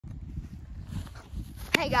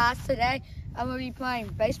Hey guys, today I'm gonna be playing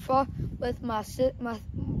baseball with my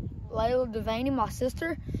Layla Devaney, my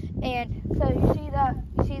sister. And so you see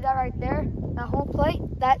that right there, that home plate.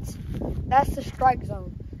 That's the strike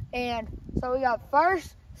zone. And so we got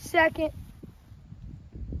first, second,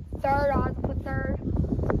 third. I have to put third,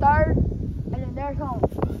 and then there's home.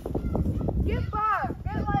 Get fire,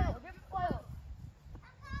 get Layla, get Layla.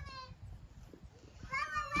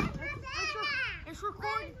 It's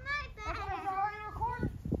recording. It's already recording.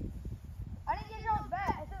 I didn't get you on the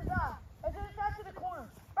bat. It's in the side. It's in the side to the corner.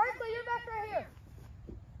 Berkeley, you're back right here.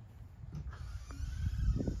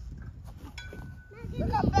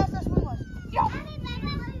 Look how fast that swing was. Yo! I'm hitting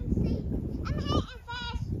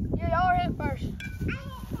fast. Yeah, y'all are hitting first.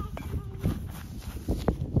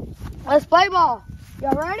 Let's play ball.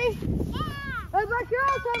 Y'all ready? Yeah. Hey, back, you're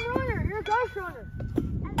all-time runner. You're a ghost runner.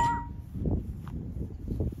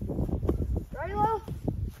 Ready, Lo?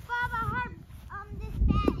 Bob, I heard this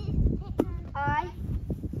bat is the pitcher.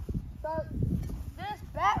 So this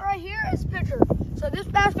bat right here is pitcher. So this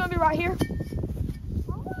bat's gonna be right here.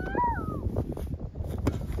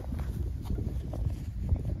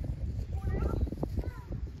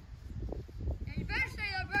 And you better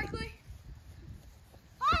stay up, Berkeley.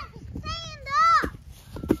 Stand up.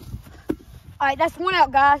 All right, that's one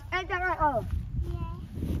out, guys. Ain't that right, Lo?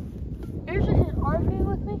 Yeah. You're just arguing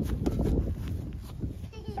with me.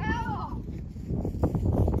 She's out.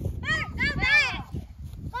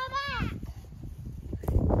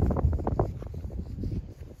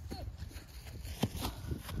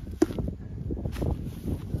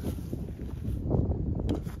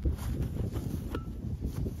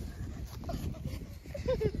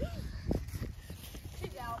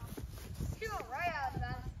 She went right out of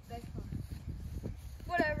that baseball.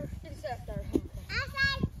 Whatever. Just sit there.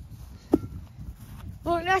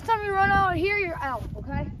 Look, next time you run out here, you're out,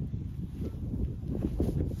 okay?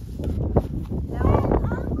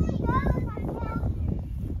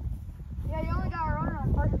 Yeah, you only got to run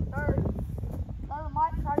on first and third. Other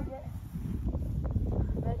might try to get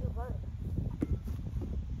basically first.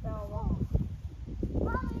 So,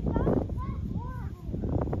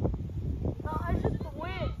 no, it's just the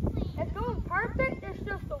wind. It's going perfect, it's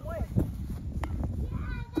just the wind.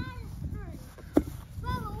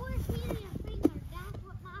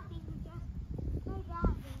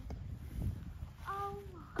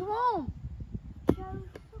 Come on.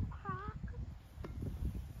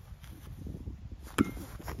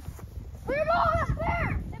 Free ball, that's fair.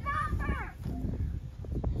 It's not fair.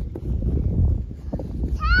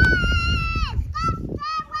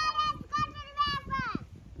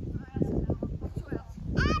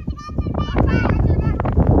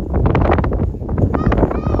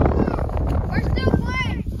 We're still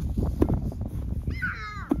playing.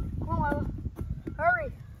 Come on, Layla. Hurry.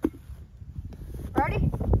 Ready?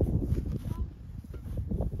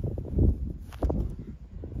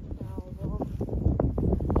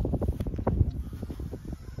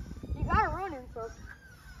 You gotta run him first.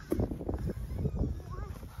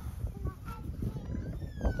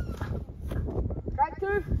 Strike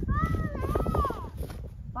two.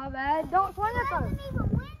 My bad. Don't swing at those.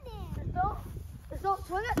 Just don't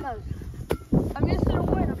swing at those. I'm used to the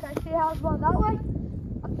wind, okay? See how it's going that way?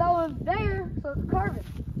 I'm throwing there, so it's curving.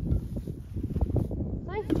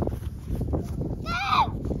 See?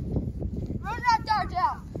 Run that dart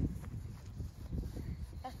out.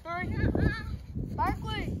 That's three.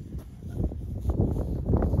 Berkeley.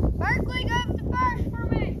 Berkeley, go to first for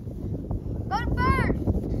me. Go to first.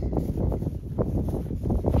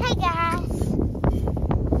 Hey guys.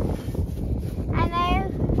 I know.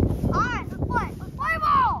 All right, let's play. Let's play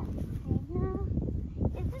ball.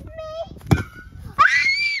 This is me.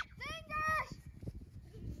 Fingers.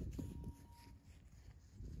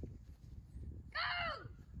 Go.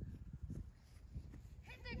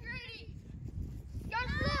 Hit the greedy. Go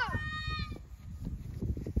slow.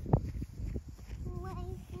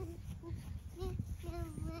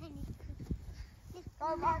 Go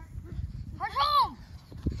back. Push home.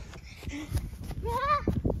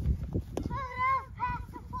 Pass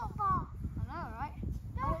the football. I know, right?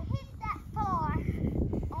 Don't hit that far.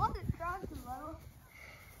 I wasn't trying to, Layla.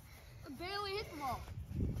 I barely hit the ball.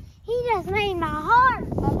 He just made my heart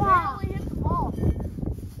I barely hit the ball.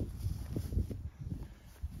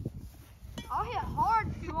 I'll hit hard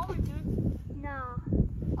if you want me to. No.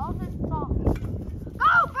 I'll hit soft.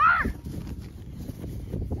 Go, Bert!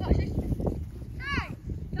 Hey,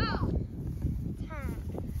 go! Time.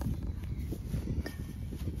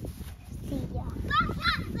 See ya.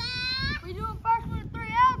 We doing first one with 3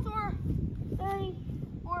 outs or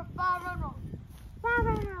 5 run roll? 5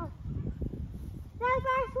 run roll. No,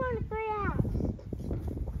 first one to 3 outs.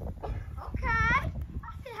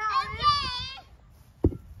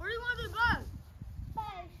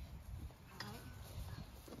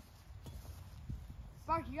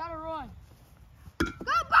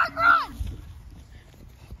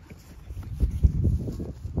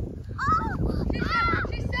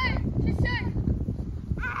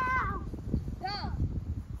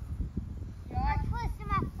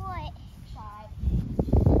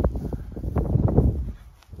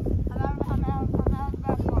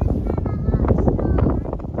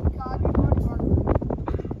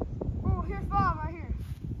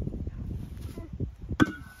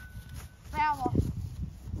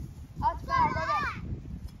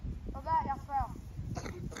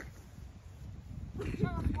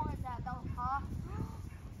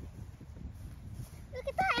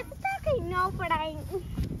 hope it ain't.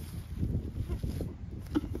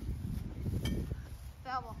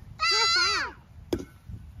 Foul ball. Yes, out. It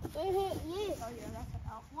hit you. Oh yeah, that's an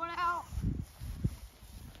out. One out.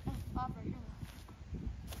 Off right here.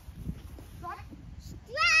 Strike.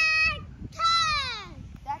 Strike two.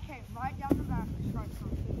 That came right down the back of the strike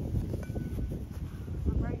zone.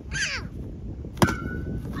 I'm ready now.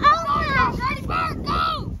 Oh, ready,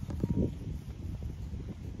 go.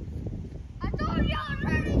 I told you I was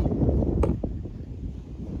ready.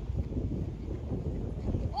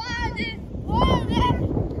 What is it?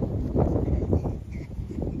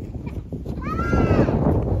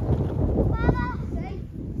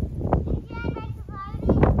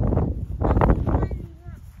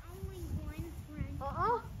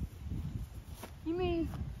 You mean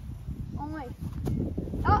only?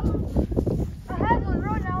 Oh, I have one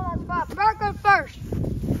right now. That's fine. Back up first.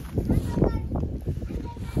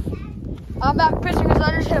 I'm back pitching because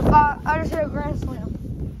I just hit a grand slam.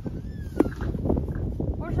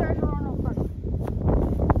 Where's the extra run on first?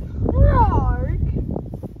 Right.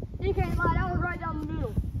 You can't lie. That was right down the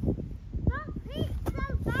middle. Don't peek so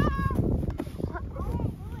fast.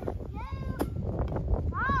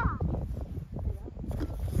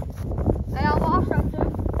 Hey, I lost right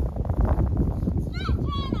there.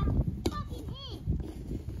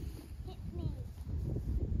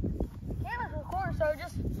 Camera's recording, so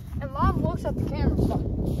just and Mom looks at the camera. So.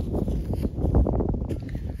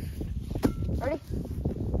 Ready?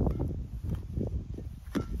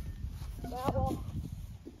 That ball.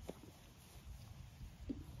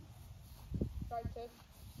 Strike two.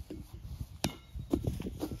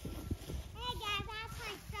 Hey guys, I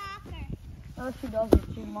play soccer. No, she doesn't.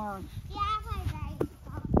 She's mine. Yeah, I play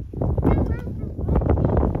baseball.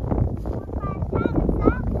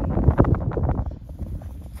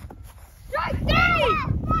 Strike three!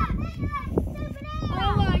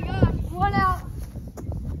 Oh my gosh. One out.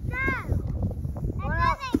 One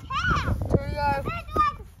out. Here we go.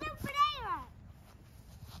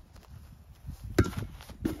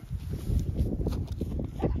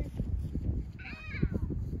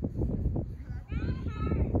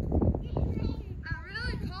 I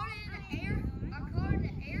really caught it in the air. I caught it in the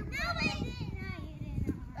air.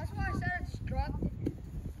 That's why I said it struck.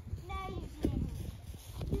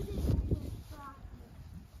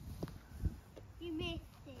 You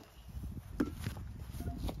missed it.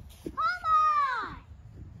 Come on!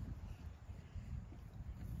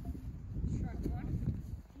 Strike one.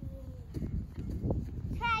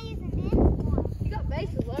 Try using this one. You got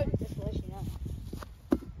bases loaded, just to let you know.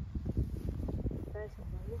 Bases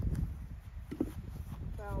loaded.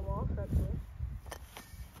 Foul ball, strike two.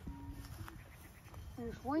 And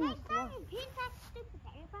your swing is Next slow. time you pick that stupid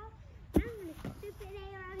arrow, I'm gonna stupid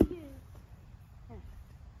arrow you.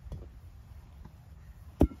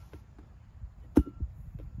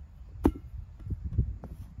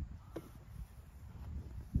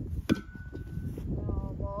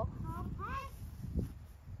 Foul ball. Okay.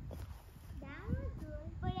 That was good.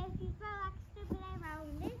 But if you throw like a stupid arrow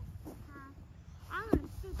this time, I'm gonna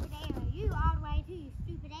stupid arrow you all the way to your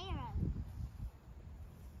stupid arrow.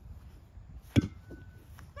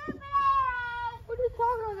 Stupid arrow! What are you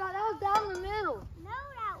talking about? That was down the middle. No,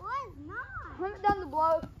 that was not. Comment down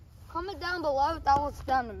below. Comment down below if that was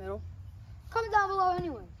down the middle. Comment down below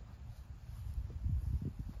anyway.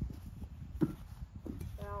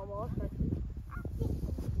 Foul ball, strike two.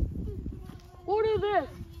 What is this?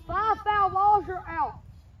 5 foul balls, you're out.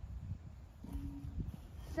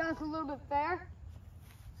 Sounds a little bit fair.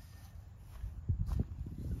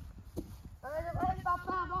 I hit about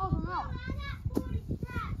 5 balls, I'm out.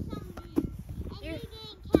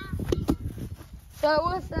 So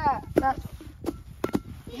what's that? That's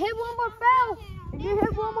hit one more foul. If you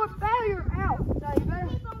hit one more foul, you're out. So you better.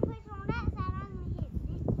 Keep on pushing on that side, I'm gonna hit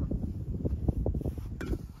this one.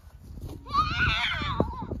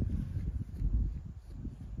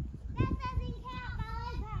 That doesn't count, my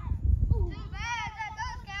leg hurt. Ooh. Too bad, that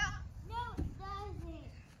does count. No, it doesn't.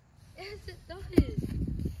 Yes, it does.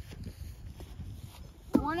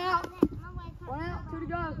 One out. My leg hurt. One out. 2 to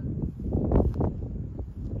go. Can't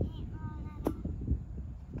roll that out.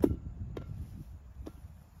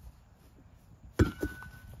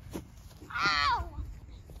 Ow!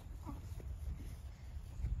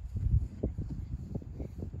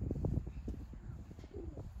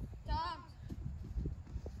 Tom,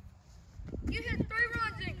 you hit 3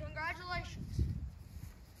 runs in. Congratulations.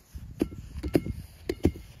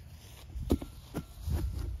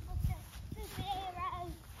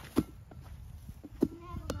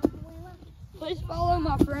 Please follow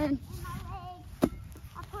my friend. In my leg.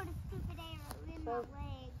 I put a stupid arrow in my So-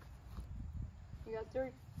 leg. You got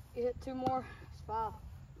 3. You hit 2 more, it's 5.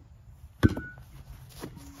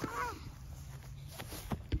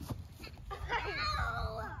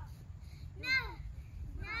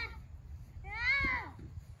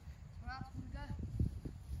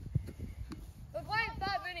 We're playing 5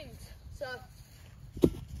 innings, so.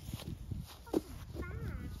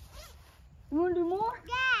 You want to do more?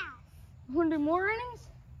 Yeah. You want to do more innings?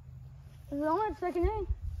 It's only the 2nd inning.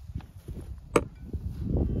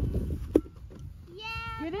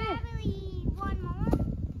 Yeah, Get in. probably 1 more.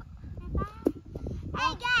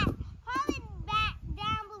 Hey guys, comment back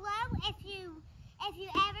down below if you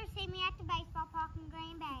ever see me at the baseball park in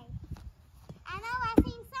Green Bay. I know I've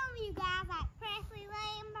seen some of you guys like Presley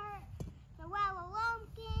Lambert, Joella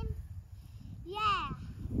Lumpkin. Yeah.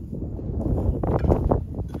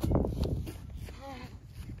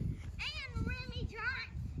 And Remy Trot.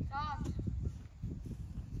 Stop.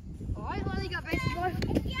 Alright, well, you got baseball.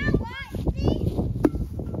 If y'all watch this,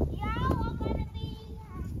 y'all are gonna be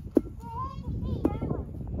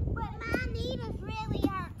but my knees really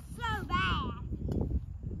hurt so bad.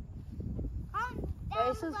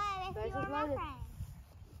 Bases If you are my loaded. friend.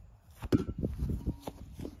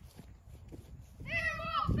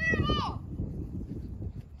 Fair ball!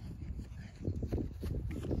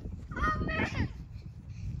 Oh man!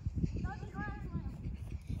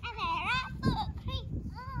 And then right foot creeps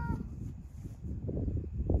up.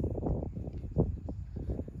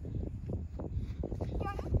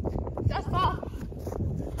 That's ball.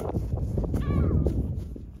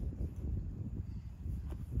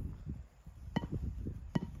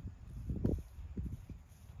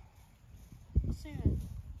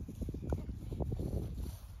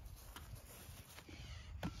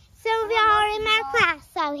 Some of y'all are in my class,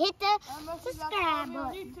 so hit the subscribe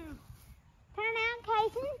button. Turn on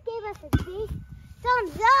notifications, give us a big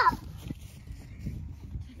thumbs up.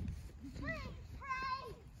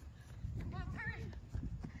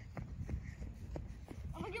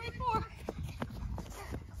 I'm gonna give it 4.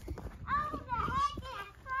 Oh, the heck did I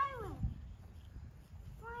throw it?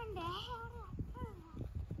 Where in the hell did I throw it?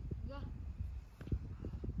 Yeah.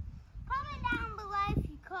 Comment down below if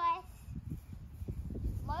you cuss.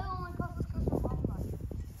 My only cusses because of my life.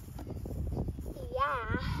 Yeah.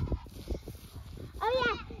 Oh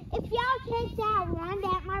yeah, if y'all checked that one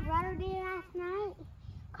that my brother did last night,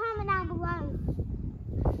 comment down below.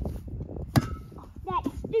 That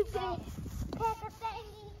stupid pepper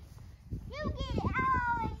thingy. You get it. I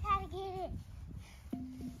always try to get it.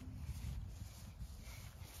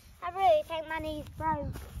 I really think my knees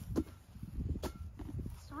broke.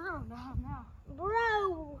 It's real now.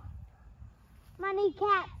 Bro, my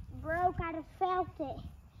kneecap broke. I just felt it.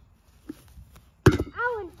 I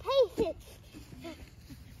was in pieces.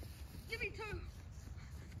 Give me 2.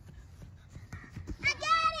 I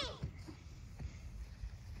got it.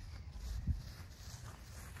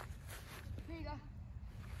 Here you go.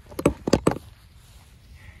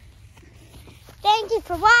 Thank you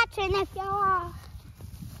for watching. If y'all are.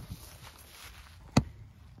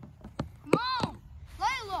 Come on,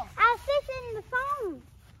 Layla. I was fixing the phone.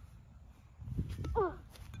 Oh.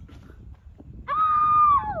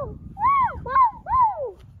 Oh! Woo! Woo!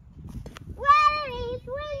 Woo! What are these?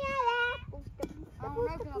 Swing at apples. I don't know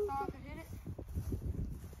because I thought I could hit it.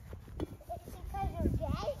 It's because you're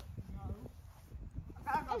gay? No.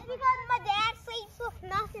 It's because my dad sleeps with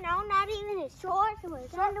nothing on, not even his shorts or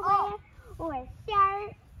his underwear or his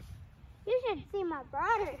shirt. You should see my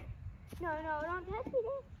brother. No, don't touch me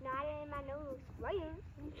there. Not in my nose.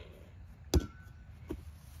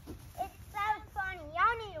 It's so funny.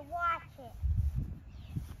 Y'all need to watch it.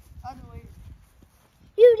 I delete it.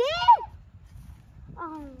 You did?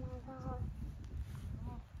 Oh my God.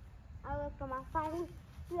 I look at my phone.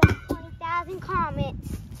 You have 20,000 comments.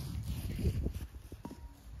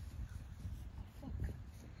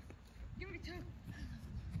 Give me 2.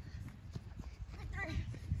 3.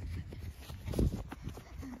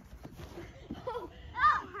 Oh,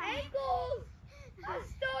 Ankles! I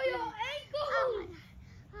stole your ankles!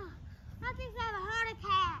 Oh, I think I have a heart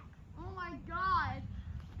attack. Oh my God.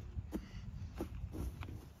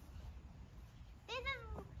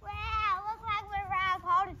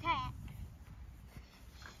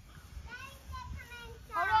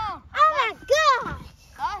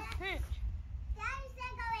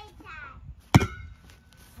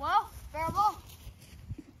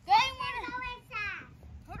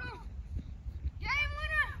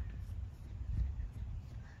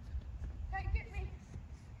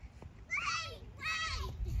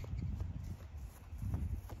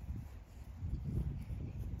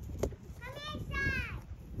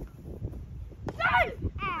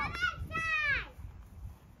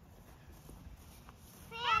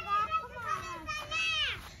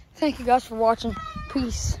 Thank you guys for watching.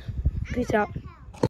 Peace. Peace out.